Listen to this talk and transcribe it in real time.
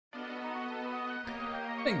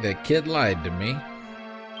I think that kid lied to me.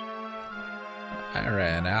 I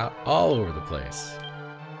ran out all over the place.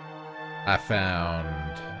 I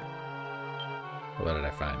found... What did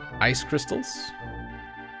I find? Ice crystals.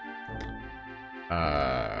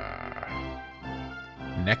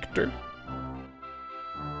 Nectar.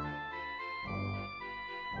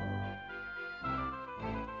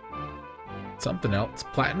 Something else.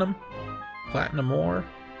 Platinum? Platinum ore?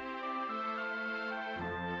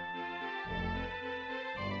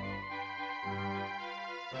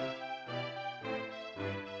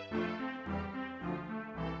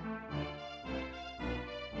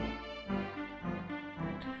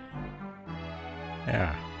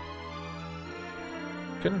 Yeah.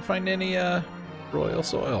 Couldn't find any royal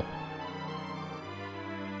soil.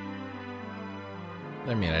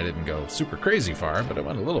 I mean, I didn't go super crazy far, but I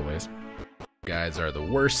went a little ways. Guys are the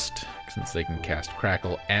worst, since they can cast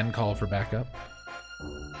Crackle and call for backup.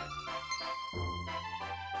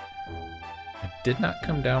 I did not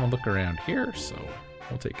come down and look around here, so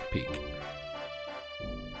we'll take a peek.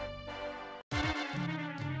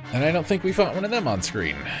 And I don't think we fought one of them on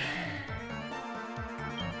screen.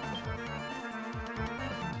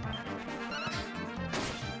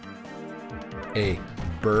 A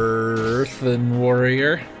Birthen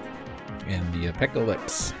warrior in the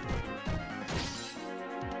apocalypse.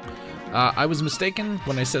 I was mistaken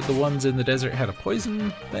when I said the ones in the desert had a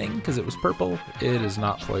poison thing because it was purple. It is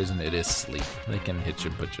not poison, it is sleep. They can hit you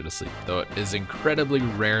and put you to sleep, though it is incredibly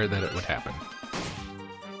rare that it would happen.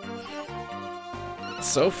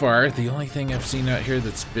 So far, the only thing I've seen out here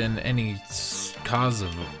that's been any cause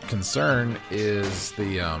of concern is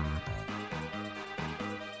the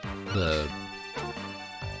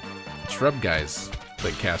shrub guys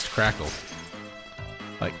that cast Crackle.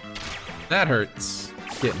 Like, that hurts.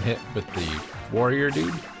 Getting hit with the warrior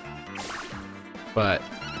dude, but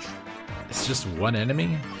it's just one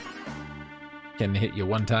enemy can hit you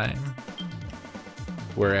one time,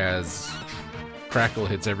 whereas Crackle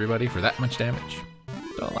hits everybody for that much damage.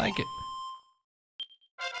 Don't like it.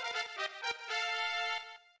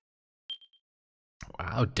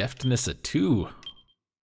 Wow, deftness at 2.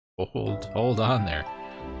 Hold on there.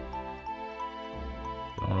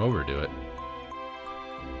 Don't overdo it.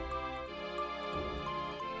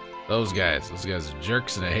 Those guys are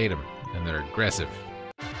jerks and I hate them, and they're aggressive.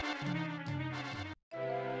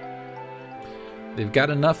 They've got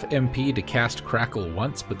enough MP to cast Crackle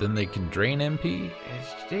once, but then they can drain MP.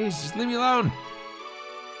 Jeez, just leave me alone.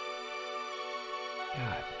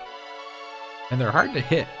 God. And they're hard to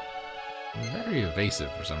hit. They're very evasive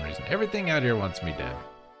for some reason. Everything out here wants me dead.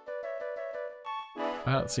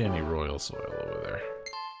 I don't see any royal soil over there.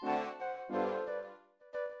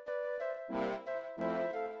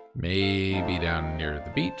 Maybe down near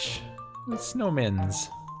the beach. With snowmen's.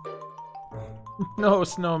 No,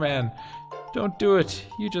 snowman. Don't do it.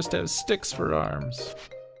 You just have sticks for arms.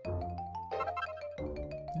 Yeah.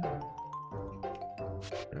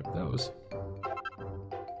 Grab those.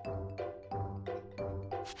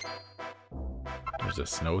 There's a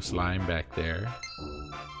snow slime back there.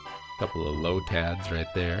 A couple of low tads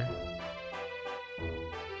right there.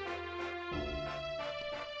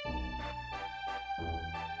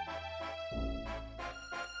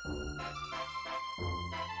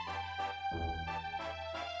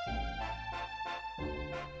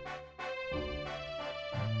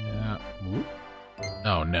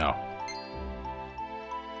 Oh no.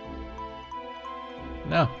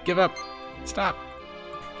 No, give up. Stop.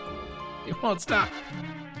 You won't stop.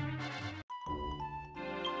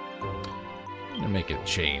 I'm gonna make a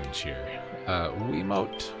change here.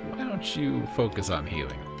 Wiimote, why don't you focus on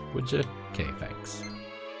healing? Would you? Okay, thanks.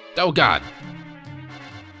 Oh god!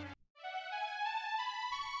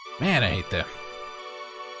 Man, I hate that.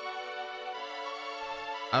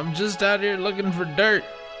 I'm just out here looking for dirt.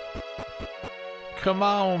 Come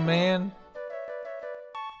on, man.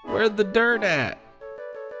 Where's the dirt at?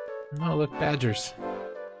 Oh, look, badgers.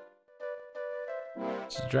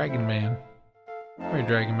 It's Dragon Man. Where,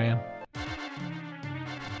 Dragon Man?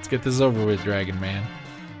 Let's get this over with, Dragon Man.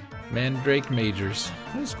 Mandrake Majors.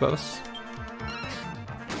 That was close.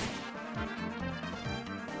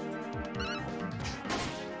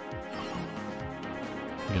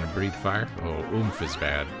 You gonna breathe fire? Oh, oomph is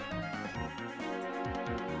bad.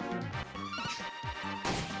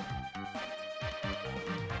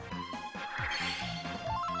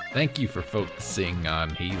 Thank you for focusing on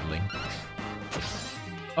healing.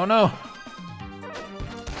 Oh no!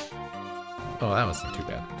 Oh, that wasn't too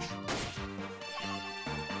bad.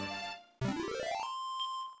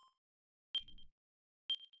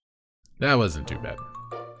 That wasn't too bad.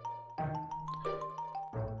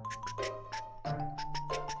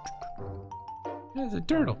 There's a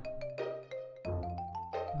turtle.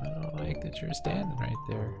 I don't like that you're standing right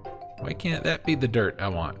there. Why can't that be the dirt I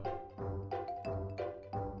want?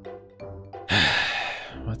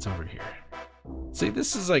 What's over here? See,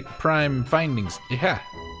 this is like prime findings. Yeah.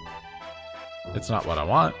 It's not what I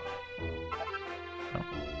want. Oh.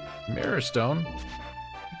 Mirror stone.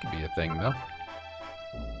 It could be a thing, though.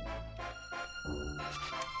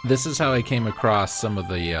 This is how I came across some of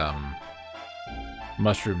the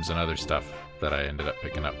mushrooms and other stuff that I ended up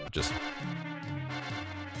picking up. Just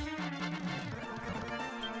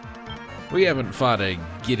we haven't fought a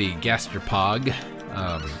giddy gastropog.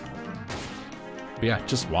 But yeah,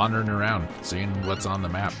 just wandering around, seeing what's on the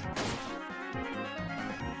map.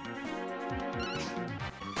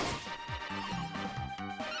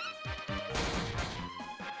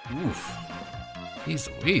 Oof.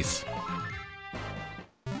 Jeez Louise.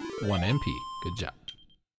 1 MP. Good job.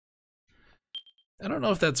 I don't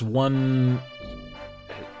know if that's one...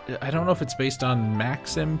 I don't know if it's based on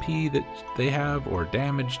max MP that they have, or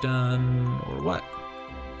damage done, or what.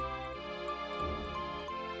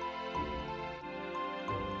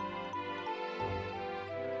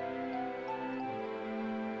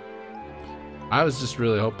 I was just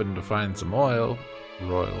really hoping to find some oil.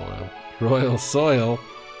 Royal soil.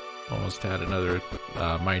 Almost had another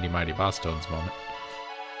Mighty Mighty Boss Tones moment.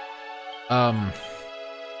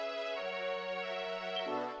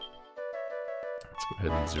 Let's go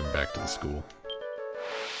ahead and zoom back to the school.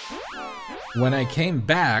 When I came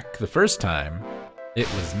back the first time, it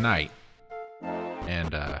was night.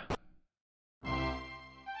 And,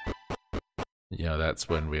 you know, that's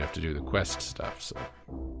when we have to do the quest stuff, so...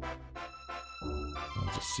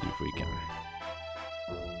 We'll just see if we can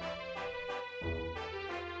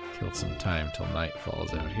kill some time till night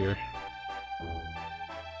falls out here.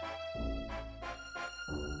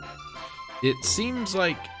 It seems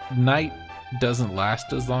like night doesn't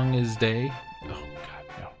last as long as day. Oh god,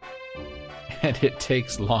 no. And it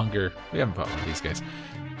takes longer. We haven't fought one of these guys.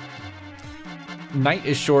 Night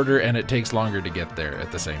is shorter and it takes longer to get there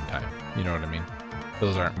at the same time. You know what I mean?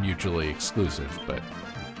 Those aren't mutually exclusive, but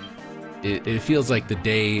it feels like the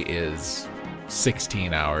day is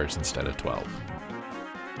 16 hours instead of 12.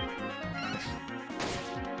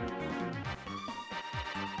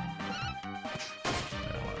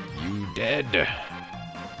 You dead. I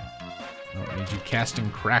don't need you casting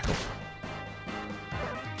crackle.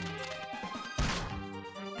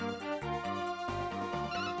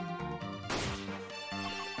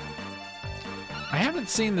 I haven't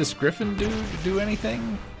seen this Griffin dude do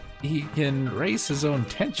anything. He can raise his own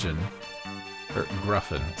tension. Or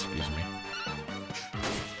Gruffin, excuse me.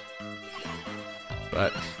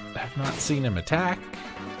 But I've not seen him attack.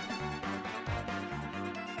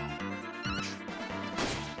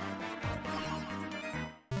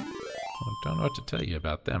 I don't know what to tell you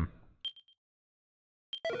about them.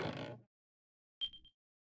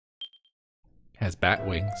 Has bat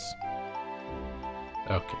wings.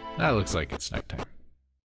 Okay, that looks like it's nighttime.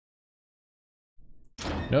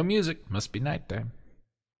 No music, must be nighttime.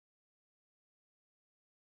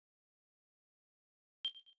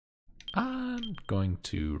 I'm going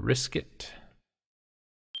to risk it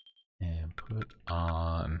and put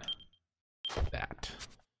on that.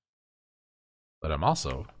 But I'm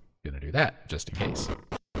also going to do that just in case.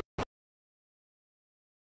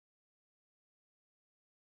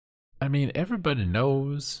 I mean, everybody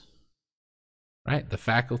knows, right? The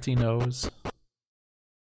faculty knows.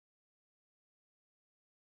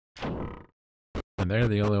 And they're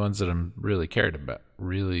the only ones that I'm really cared about.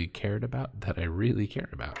 That I really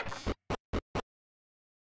cared about.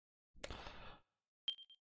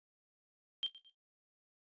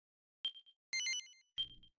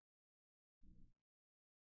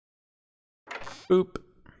 Boop.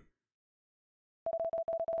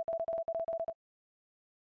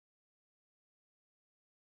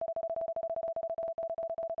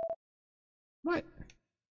 What?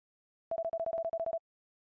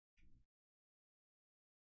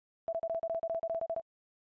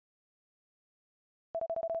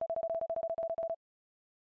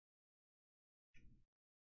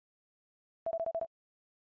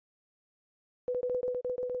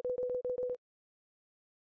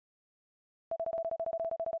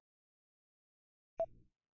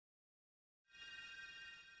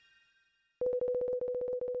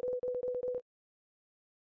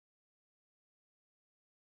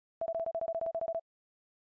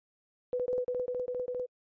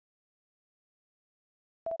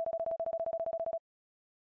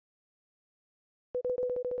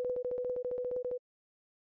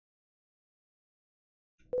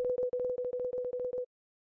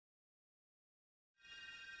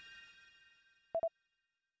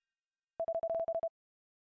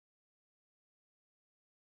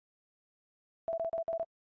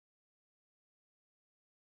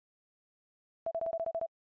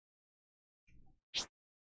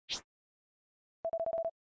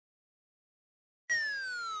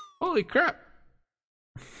 Holy crap.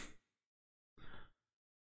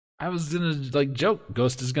 I was gonna, like, joke.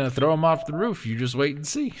 Ghost is gonna throw him off the roof. You just wait and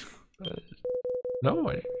see. No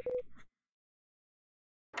way.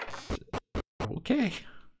 Okay.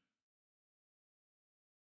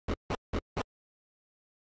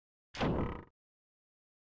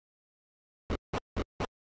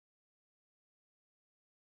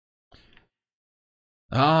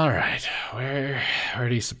 All right. Where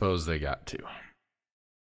do you suppose they got to?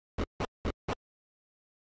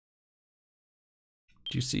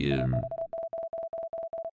 Do you see him?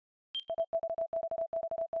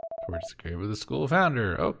 Towards the grave of the school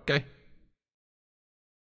founder. Okay.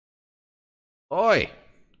 Oi!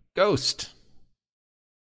 Ghost!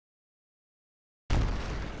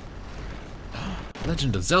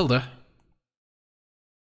 Legend of Zelda.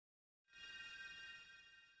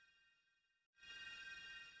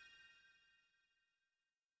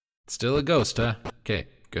 Still a ghost, huh? Okay,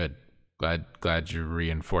 good. Glad you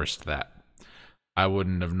reinforced that. I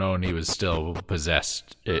wouldn't have known he was still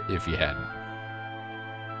possessed if you hadn't.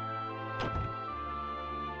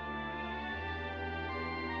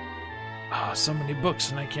 Oh, so many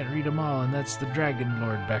books and I can't read them all, and that's the Dragon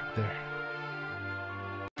Lord back there.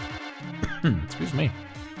 Excuse me.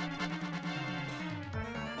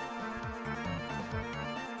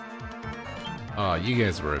 Oh, you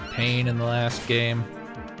guys were a pain in the last game.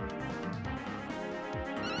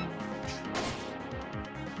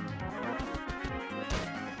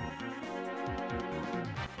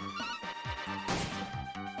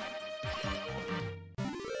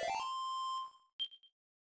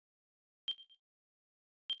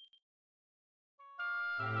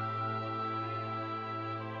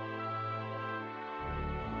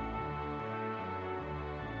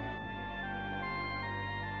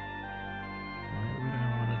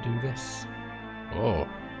 Do this. Oh,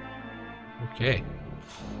 okay.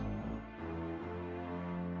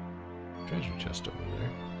 Treasure chest over there.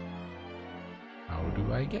 How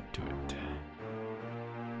do I get to it?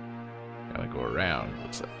 Gotta go around,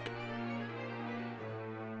 looks like.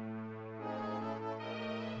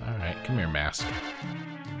 Alright, come here, Mask.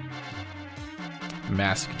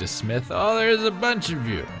 Mask to Smith. Oh, there's a bunch of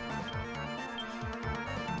you.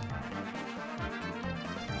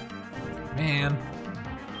 Man.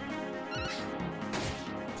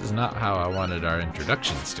 This is not how I wanted our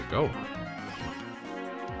introductions to go.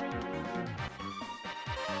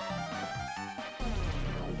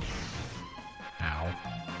 Ow.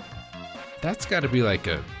 That's gotta be like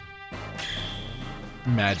a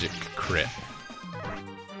magic crit.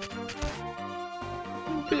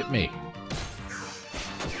 Who bit me?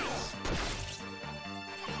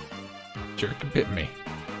 Jerk bit me.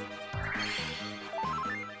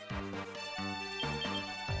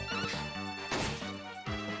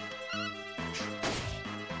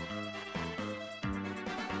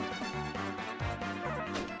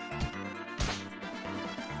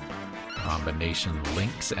 Combination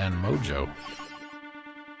Lynx and Mojo.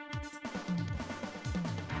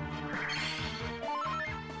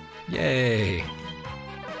 Yay!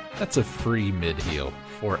 That's a free mid-heal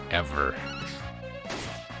forever.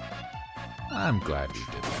 I'm glad you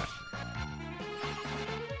did that.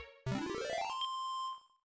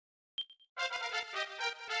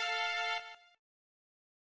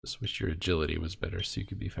 Just wish your agility was better so you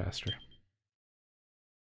could be faster.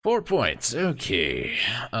 4 points, okay.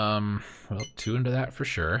 Well, 2 into that for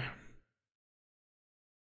sure.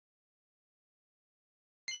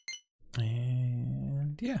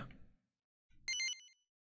 And yeah.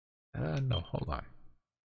 No, hold on.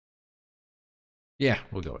 Yeah,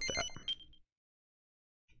 we'll go with that.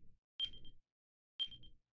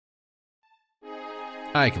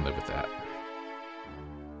 I can live with that.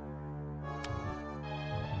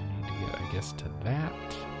 I need to get, I guess, to that.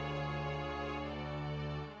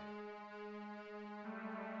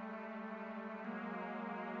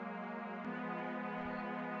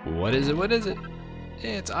 What is it? What is it?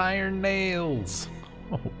 It's iron nails.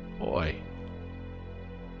 Oh boy.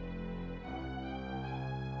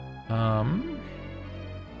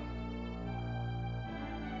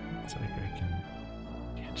 Looks like I can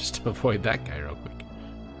just avoid that guy real quick.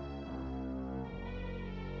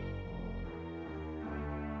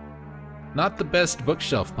 Not the best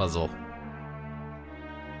bookshelf puzzle.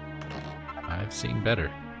 I've seen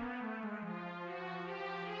better.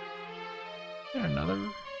 Is there another?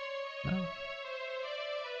 No.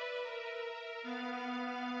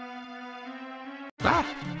 Ah!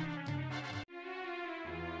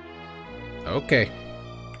 Okay.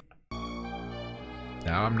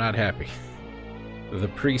 Now I'm not happy. The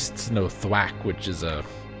priests know thwack, which is a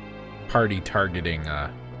party targeting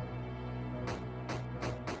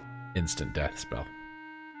instant death spell.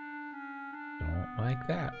 Don't like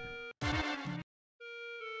that.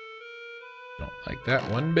 Don't like that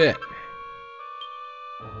one bit.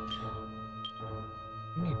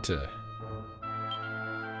 You need to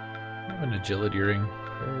have an agility ring.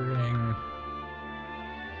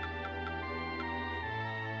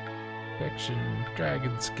 Protection,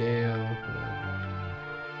 dragon scale.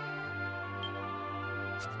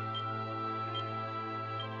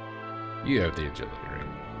 You have the agility ring.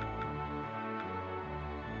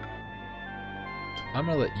 I'm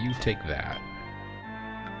gonna let you take that.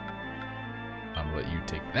 I'm gonna let you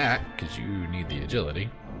take that because you need the agility.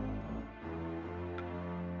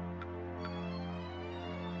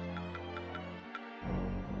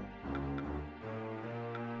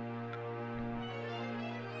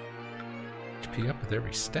 HP up with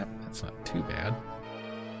every step. That's not too bad.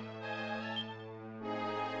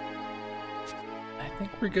 I think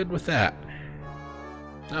we're good with that.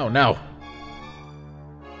 Oh no.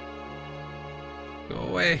 Go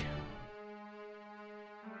away.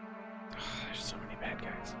 Oh, there's so many bad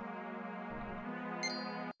guys.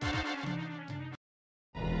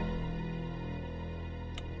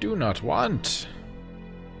 Do not want.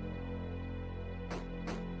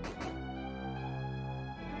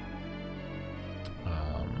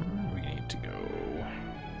 We need to go.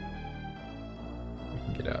 We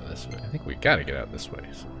can get out this way. I think we gotta get out this way.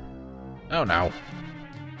 So. Oh no.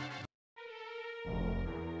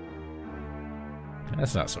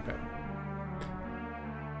 That's not so bad.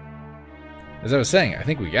 As I was saying, I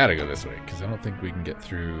think we gotta go this way, because I don't think we can get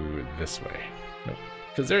through this way. Nope.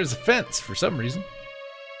 Because there's a fence for some reason.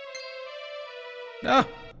 No!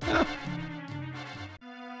 No!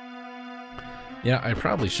 Yeah, I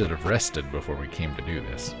probably should have rested before we came to do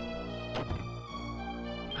this.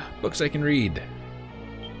 Books I can read.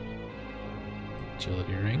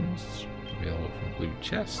 Agility rings. Available from blue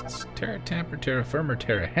chests. Terra Tamper, Terra Firmer,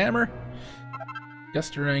 Terra Hammer.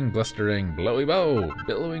 Gustering, blustering, blowy bow,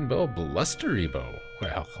 billowing bow, blustery bow.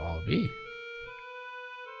 Well, I'll be.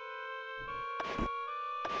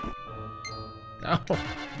 Oh.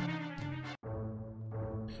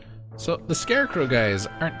 So the Scarecrow guys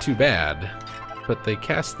aren't too bad, but they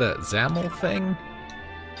cast that Zamel thing,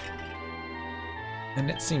 and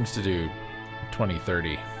it seems to do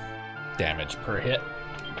 20-30 damage per hit.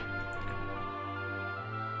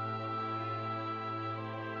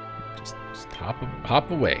 Just hop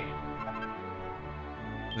away.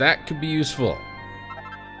 That could be useful.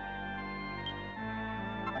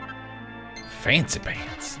 Fancy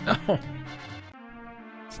pants. No.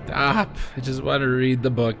 Stop. I just want to read the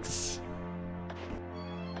books.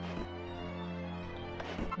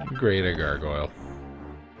 Great, a gargoyle.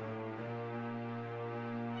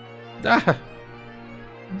 Ah!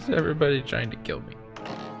 Is everybody trying to kill me?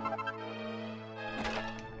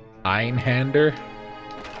 Einhander?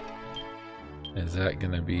 Is that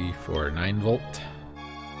gonna be for 9 volt?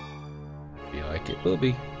 I feel like it will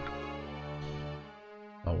be.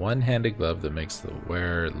 A one-handed glove that makes the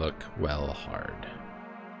wearer look well hard.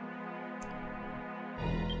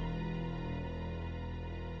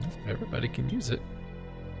 Everybody can use it.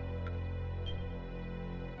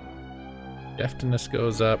 Deftness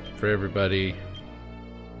goes up for everybody.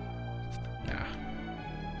 Ah.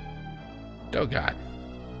 Oh god.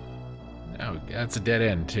 Oh, that's a dead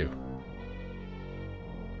end too.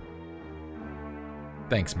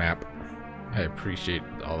 Thanks, map. I appreciate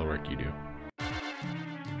all the work you do.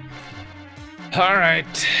 All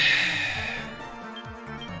right.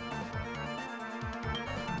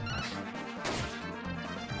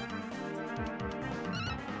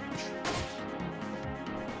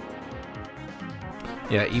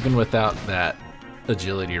 Yeah, even without that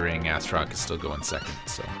agility ring, Astrok is still going second,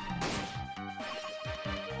 so.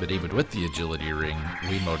 But even with the agility ring,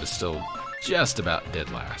 Wiimote is still just about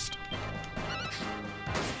dead last.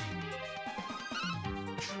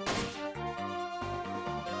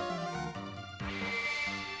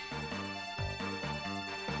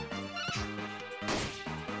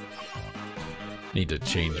 Need to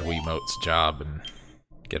change Wiimote's job and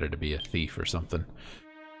get her to be a thief or something.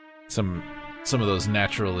 Some of those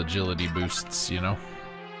natural agility boosts, you know?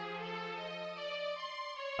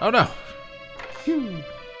 Oh no! Phew.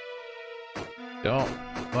 Don't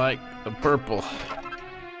like the purple.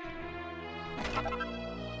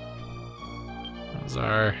 Those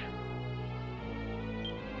are...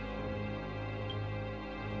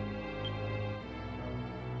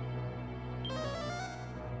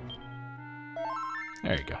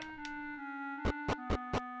 There you go.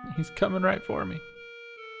 He's coming right for me.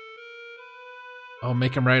 Oh,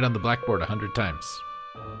 make him write on the blackboard 100 times.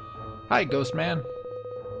 Hi, Ghost Man.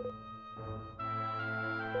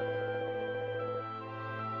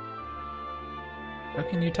 How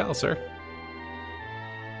can you tell, sir?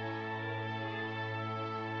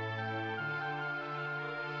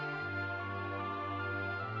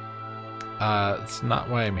 It's not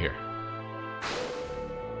why I'm here.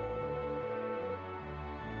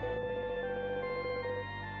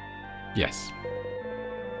 Yes.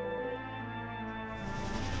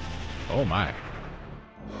 Oh my.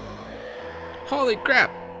 Holy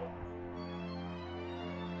crap!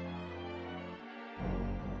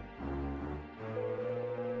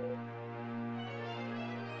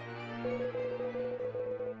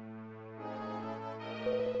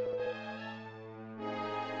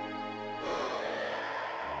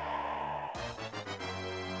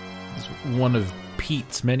 It's one of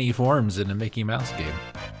Pete's many forms in a Mickey Mouse game.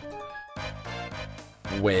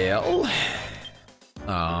 Well,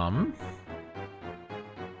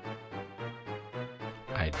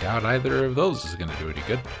 I doubt either of those is gonna do any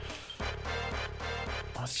good.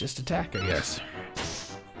 Let's just attack, I guess.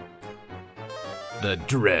 The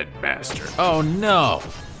Dread Master. Oh no!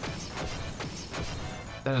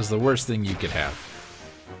 That is the worst thing you could have.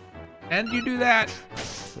 And you do that!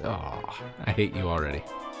 Oh, I hate you already.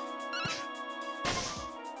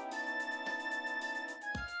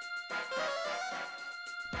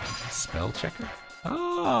 Spell checker?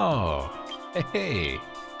 Oh! Hey!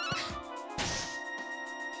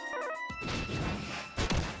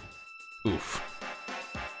 Oof.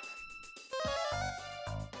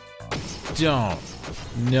 Don't.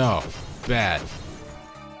 No. Bad.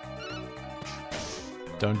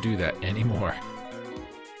 Don't do that anymore.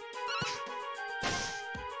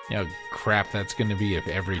 You know how crap that's gonna be if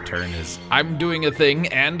every turn is I'm doing a thing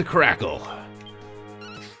and crackle.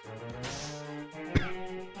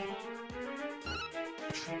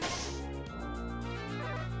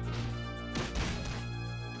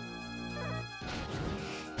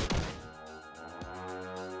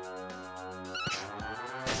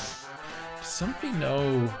 Somebody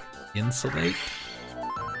know insulate?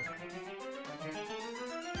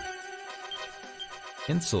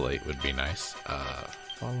 Insulate would be nice.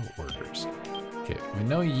 Follow orders. Okay, we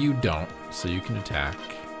know you don't, so you can attack.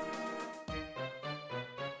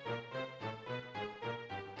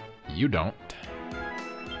 You don't.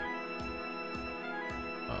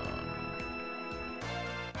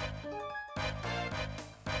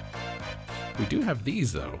 We do have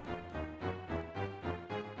these, though.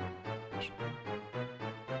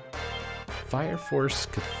 Fire Force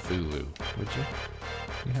Cthulhu, would you?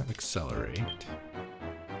 You have Accelerate.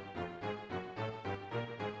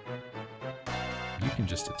 You can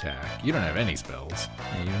just attack. You don't have any spells.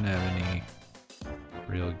 You don't have any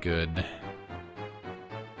real good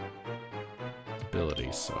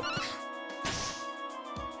abilities, so...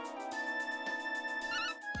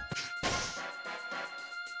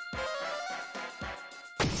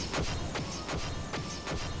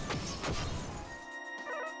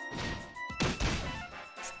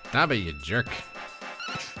 Stop it, you jerk.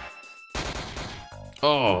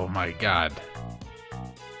 Oh my god.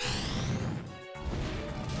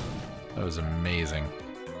 That was amazing.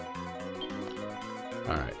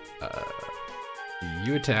 Alright.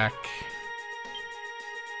 You attack.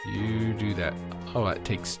 You do that. Oh, it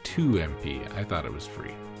takes 2 MP. I thought it was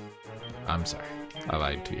free. I'm sorry. I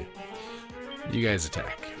lied to you. You guys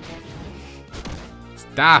attack.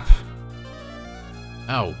 Stop!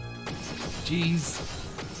 Ow. Jeez.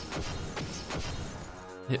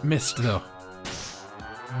 It missed, though.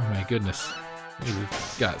 Oh my goodness. We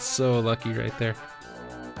got so lucky right there.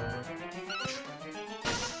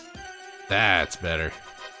 That's better.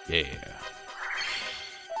 Yeah.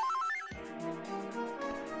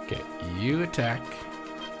 Okay, you attack.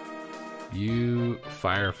 You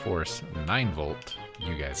Fire Force 9 volt.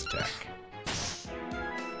 You guys attack.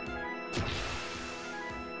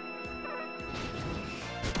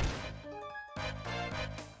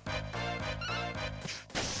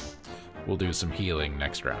 We'll do some healing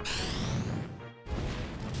next round.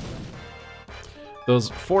 Those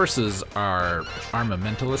forces are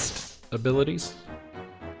armamentalist abilities.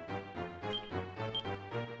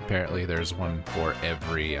 Apparently there's one for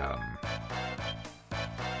every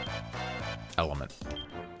element.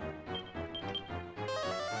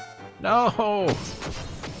 No!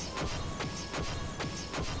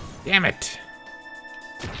 Damn it!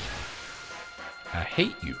 I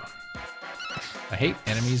hate you. I hate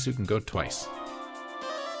enemies who can go twice.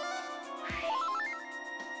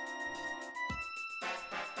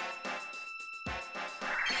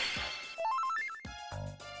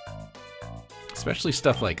 Especially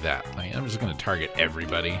stuff like that. Like, I'm just gonna target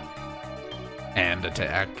everybody and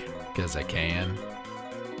attack because I can.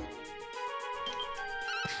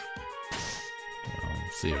 Well,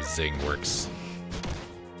 let's see if Zing works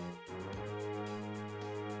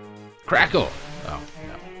Crackle! Oh,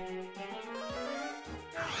 no.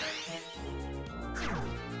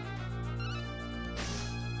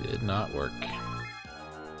 Did not work.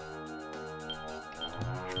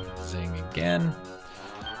 Zing again.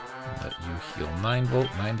 Let you heal 9 volt.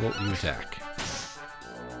 9 volt, you attack.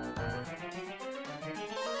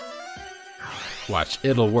 Watch,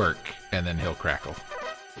 it'll work, and then he'll crackle.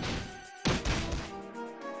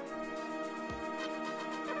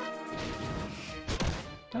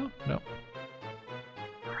 Oh, no.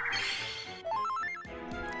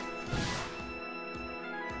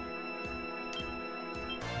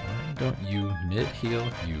 Why don't you mid-heal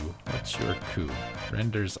you? What's your coup?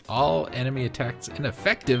 Renders all enemy attacks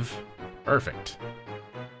ineffective. Perfect.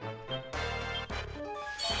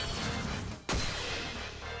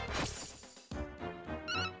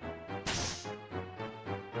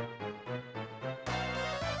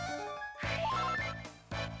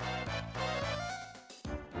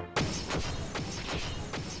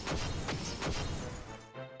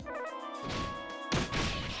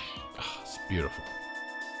 Beautiful.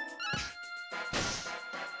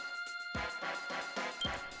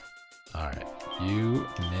 Alright, you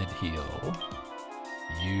mid-heal.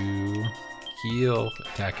 You heal,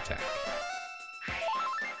 attack.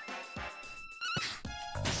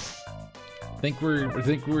 I think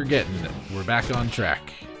we're getting it. We're back on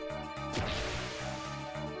track.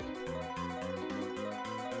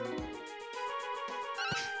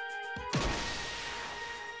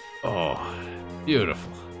 Oh,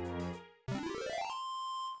 beautiful.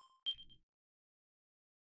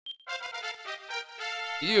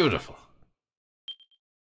 Beautiful.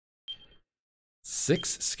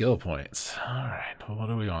 6 skill points. Alright, well, what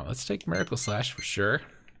do we want? Let's take Miracle Slash for sure.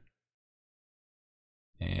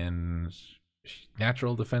 And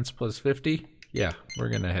natural defense plus 50. Yeah, we're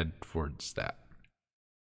gonna head towards that.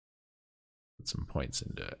 Put some points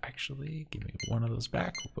into, actually, give me one of those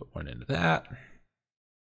back. We'll put one into that.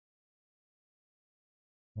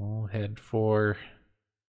 We'll head for,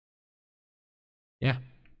 yeah,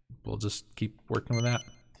 we'll just keep working with that.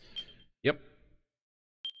 Yep.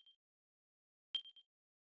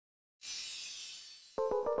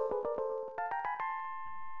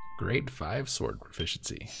 Grade 5 sword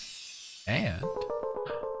proficiency. And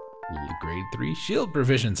grade 3 shield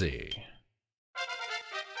proficiency.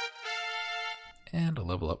 And a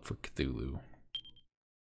level up for Cthulhu.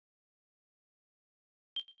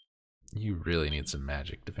 You really need some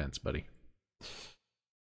magic defense, buddy.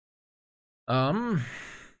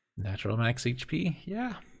 Natural max HP,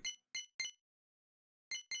 yeah.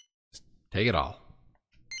 Just take it all.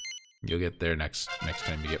 You'll get there next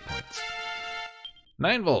time you get points.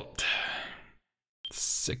 9 volt.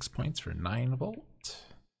 6 points for 9 volt.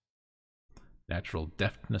 Natural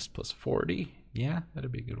deftness plus 40. Yeah,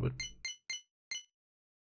 that'd be a good one.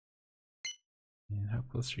 And how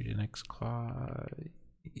close are you to next claw?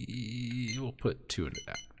 We'll put 2 into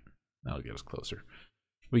that. That'll get us closer.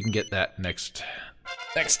 We can get that next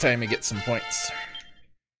time we get some points.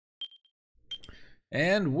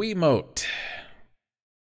 And Wiimote.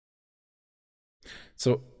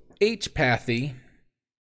 So H-Pathy,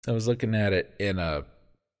 I was looking at it in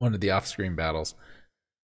one of the off-screen battles,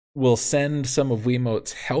 will send some of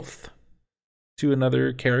Wiimote's health to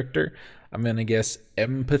another character. I'm gonna guess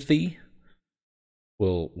Empathy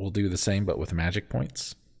will do the same, but with magic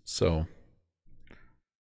points. So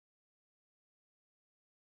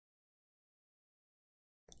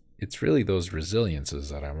it's really those resiliences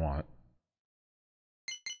that I want.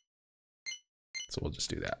 So we'll just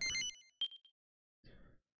do that.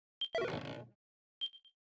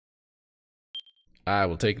 I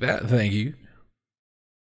will take that, thank you.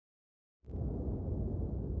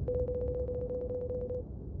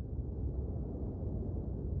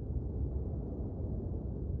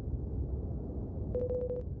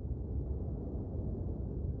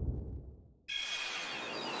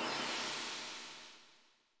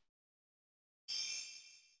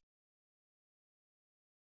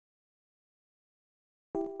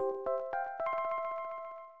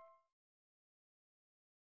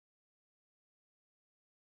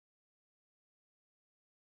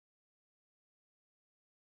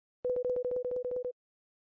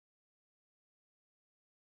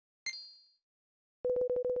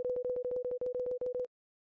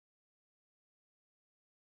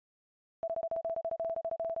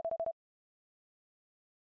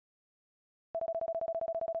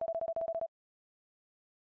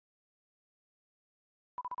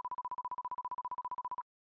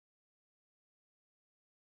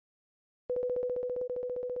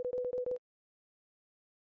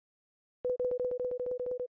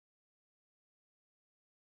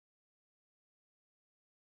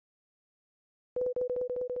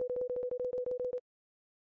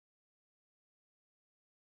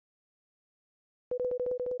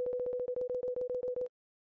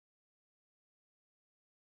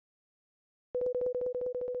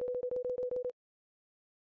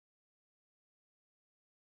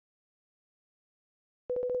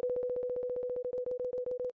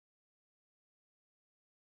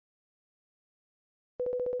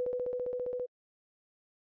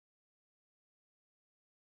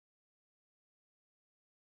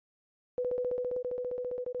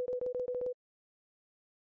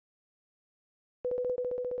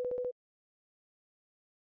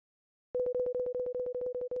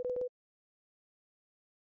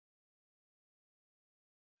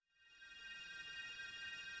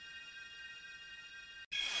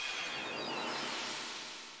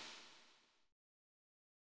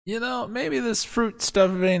 You know, maybe this fruit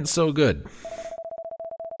stuff ain't so good.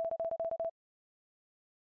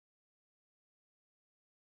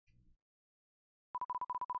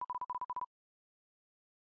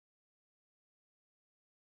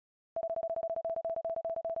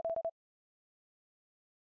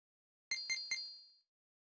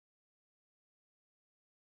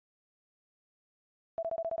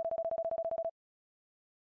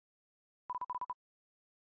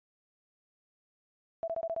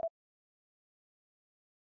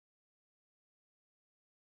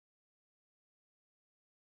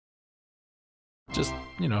 Just,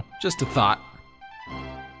 you know, just a thought.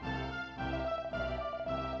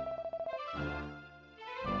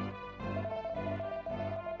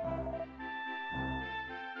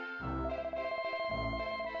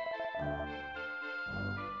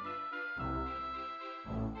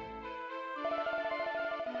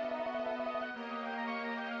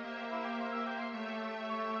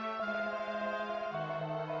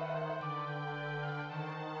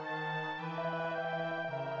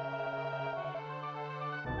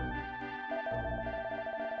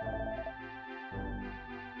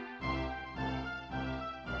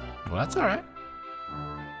 Well, that's all right.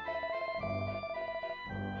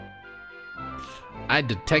 I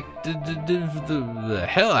detected the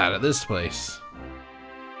hell out of this place.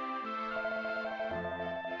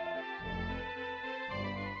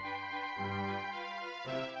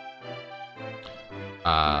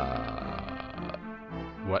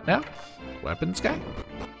 What now? Weapons guy?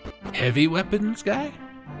 Heavy weapons guy?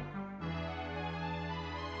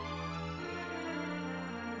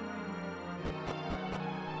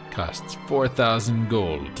 Costs 4,000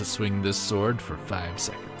 gold to swing this sword for 5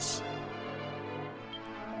 seconds.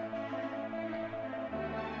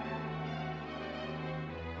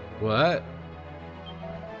 What?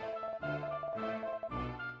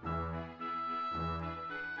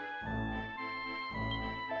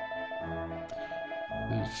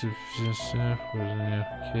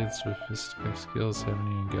 Kids with fisticuff skills haven't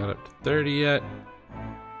even got up to 30 yet.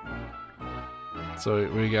 So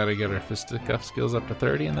we gotta get our fisticuff skills up to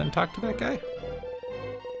 30 and then talk to that guy?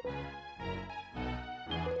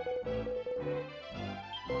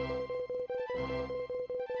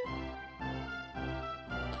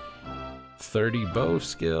 $30 bow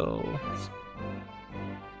skills.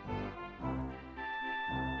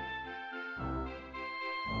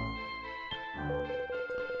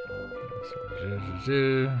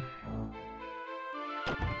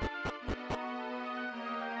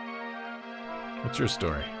 What's your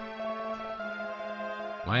story?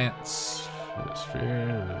 Lance,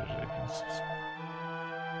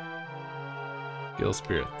 skill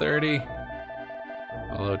spirit 30.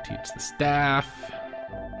 Follow, teach the staff.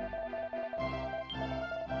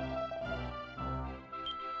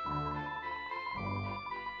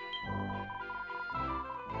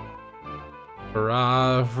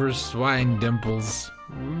 Hurrah for swine dimples.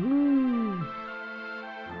 Woo.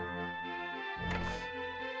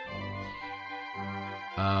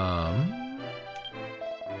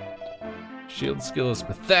 Shield skill is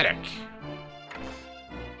pathetic.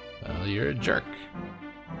 Well, you're a jerk.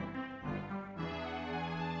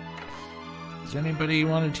 Does anybody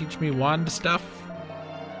want to teach me wand stuff?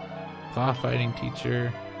 Claw fighting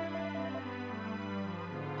teacher.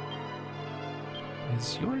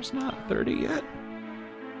 Is yours not 30 yet?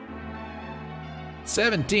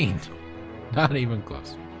 17. Not even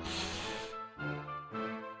close.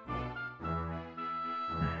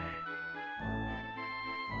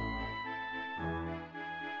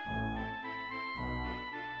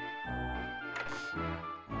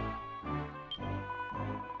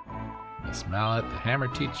 Miss Mallet, the hammer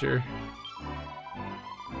teacher.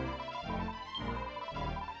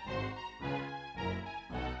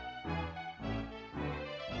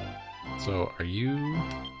 So, are you...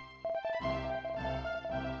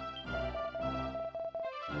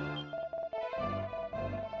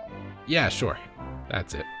 Yeah, sure.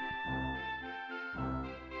 That's it.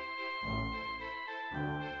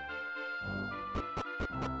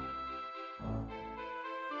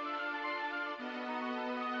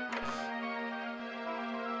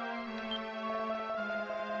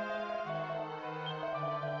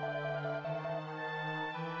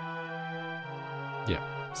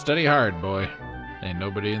 Yeah. Study hard, boy. Ain't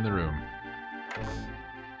nobody in the room.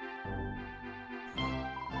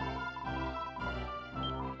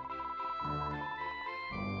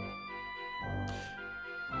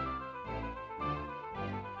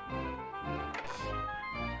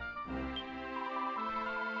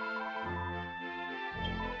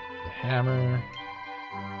 The hammer.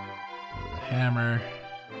 The hammer.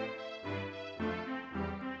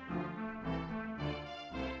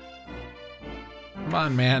 Come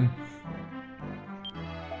on, man.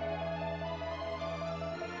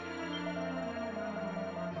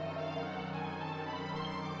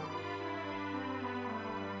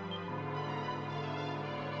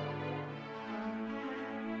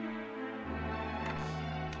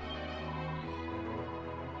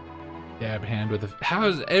 Dab hand with a... How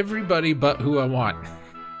is everybody but who I want?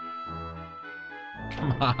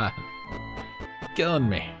 Come on. Killing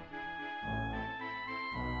me.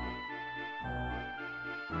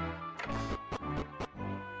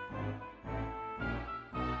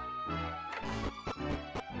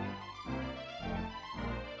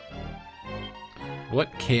 What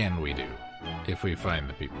can we do if we find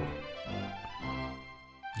the people?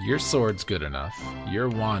 Your sword's good enough. Your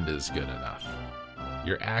wand is good enough.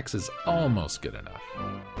 Your axe is almost good enough.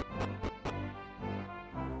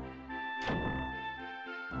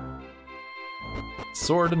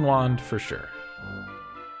 Sword and wand for sure.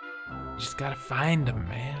 You just gotta find them,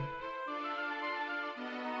 man.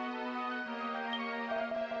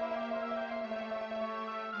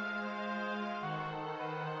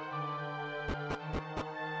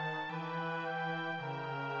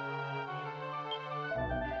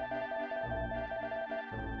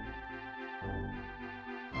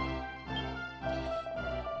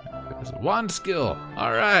 There's a wand skill.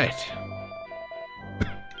 All right.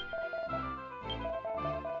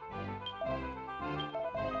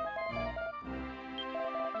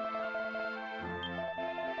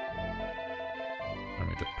 I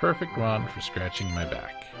made the perfect wand for scratching my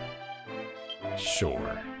back.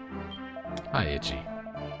 Sure. Hi, Itchy.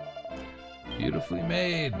 Beautifully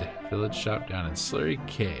made. Village shop down in Slurry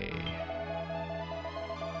K.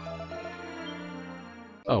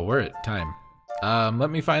 Oh, we're at time. Let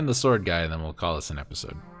me find the sword guy and then we'll call this an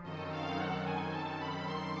episode.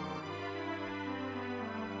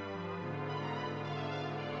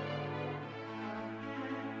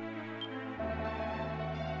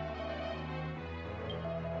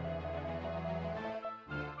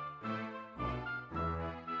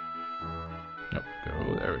 Nope,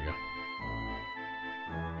 go, there we go.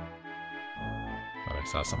 Thought I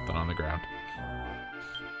saw something on the ground.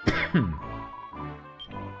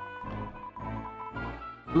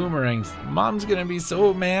 Boomerangs. Mom's gonna be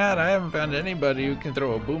so mad. I haven't found anybody who can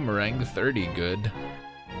throw a boomerang 30 good.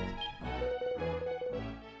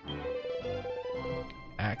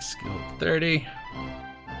 Axe skill 30.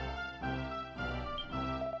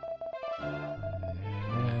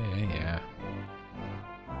 Yeah.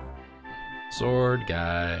 Sword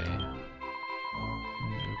guy.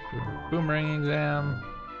 Boomerang exam.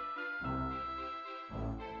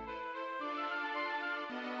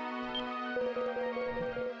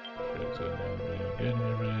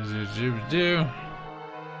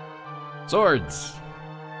 Swords.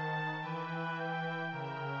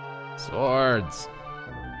 Swords.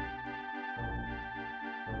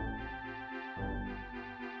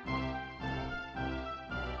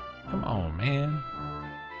 Come on, man.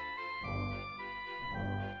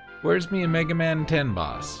 Where's me and Mega Man 10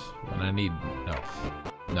 boss? When I need...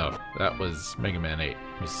 No, that was Mega Man 8.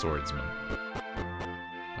 He was swordsman.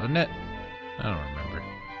 Wasn't it? I don't remember.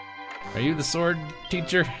 Are you the sword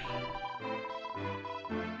teacher?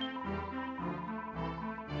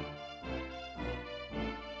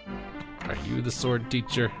 Are you the sword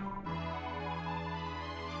teacher?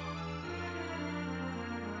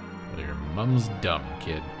 Well, your mom's dumb,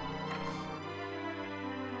 kid.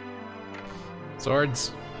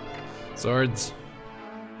 Swords. Swords.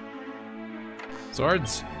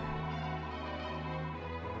 Swords.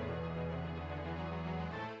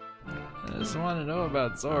 I just want to know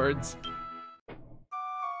about swords.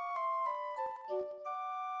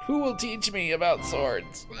 Who will teach me about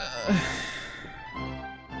swords?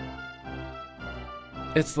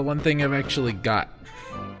 It's the one thing I've actually got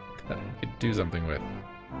that I could do something with.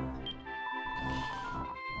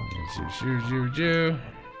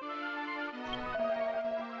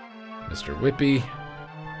 Mr. Whippy.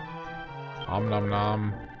 Om nom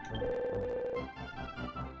nom.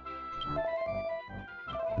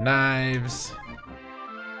 Knives.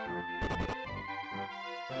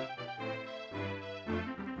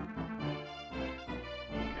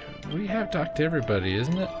 We have talked to everybody,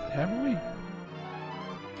 isn't it? Haven't we?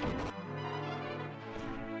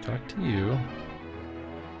 Talk to you.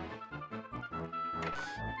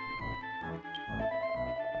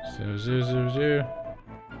 Zoo.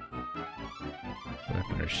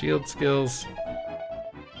 Weapon or shield skills.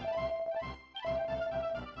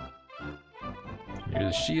 You're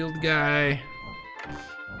the shield guy.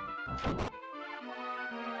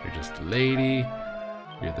 You're just a lady.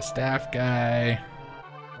 You're the staff guy.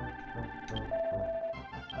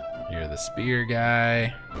 You're the spear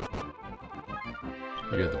guy.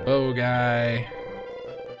 You're the bow guy.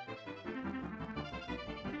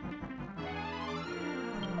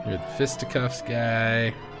 You're the fisticuffs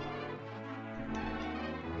guy.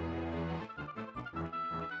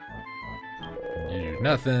 You do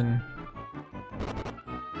nothing.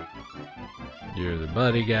 You're the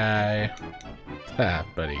buddy guy. Ha,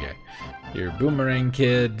 buddy guy. You're a boomerang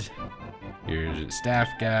kid. You're the staff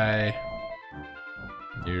guy.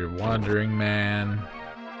 You're a wandering man.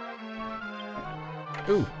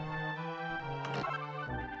 Ooh.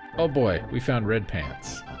 Oh boy, we found red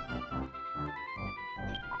pants.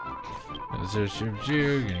 Gonna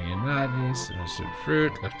get naughty, some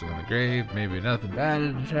fruit left on the grave. Maybe nothing bad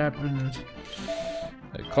has happened.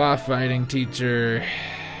 A claw fighting teacher.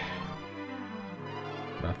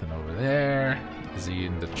 Nothing over there. Is he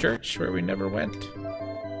in the church where we never went?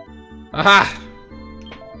 Aha!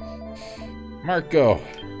 Marco!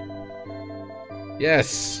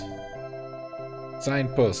 Yes!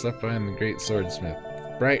 Signpost left behind the great swordsmith.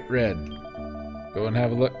 Bright red. Go and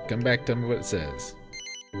have a look. Come back, tell me what it says.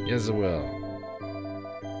 Yes, I will.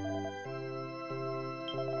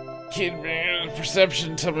 Kid,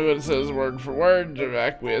 perception, tell me what it says word for word.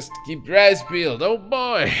 Acquiesce, keep your eyes peeled. Oh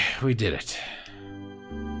boy, we did it.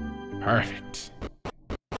 Perfect.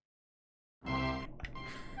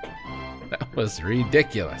 That was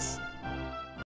ridiculous.